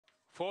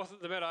Fourth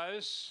at the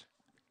Meadows.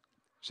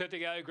 Set to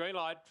go. Green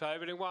light.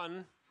 Favoured in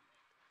one.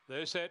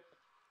 They're set.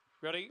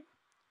 Ready.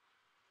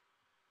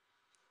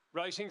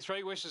 Racing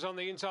Three Wishes on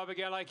the inside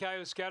began okay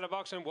with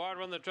Scatterbox and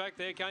wider on the track.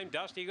 There came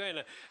Dusty Glen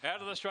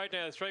out of the straight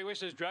now. Three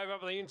Wishes drove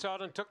up on the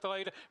inside and took the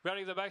lead.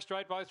 Running the back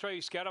straight by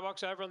three.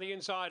 Scatterbox over on the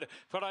inside,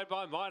 followed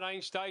by My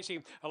Name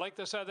Stacey. A length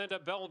or so then to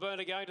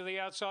Bellburner going to the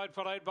outside,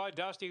 followed by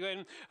Dusty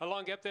Glen.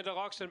 Along up then to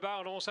Loxton Bow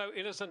and also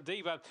Innocent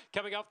Diva.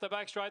 Coming up the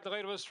back straight, the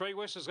leader was Three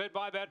Wishes, led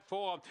by about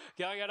four.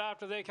 Going out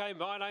after there came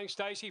My Name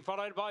Stacey,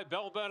 followed by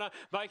Bellburner,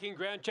 making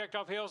ground, checked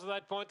off heels at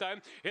that point though.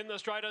 In the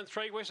straight and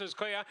Three Wishes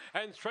clear,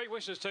 and Three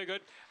Wishes too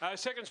good.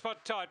 Second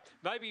spot tight.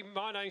 Maybe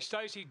My Name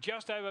Stacey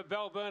just over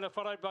Bellburner,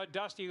 followed by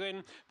Dusty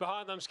Lynn.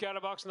 Behind them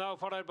Scatterbox, and they were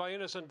followed by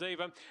Innocent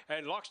Diva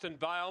and Loxton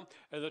Bale.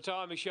 And the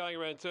time is showing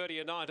around 30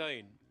 and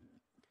 19.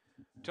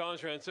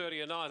 Time's around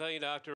 30 and 19 after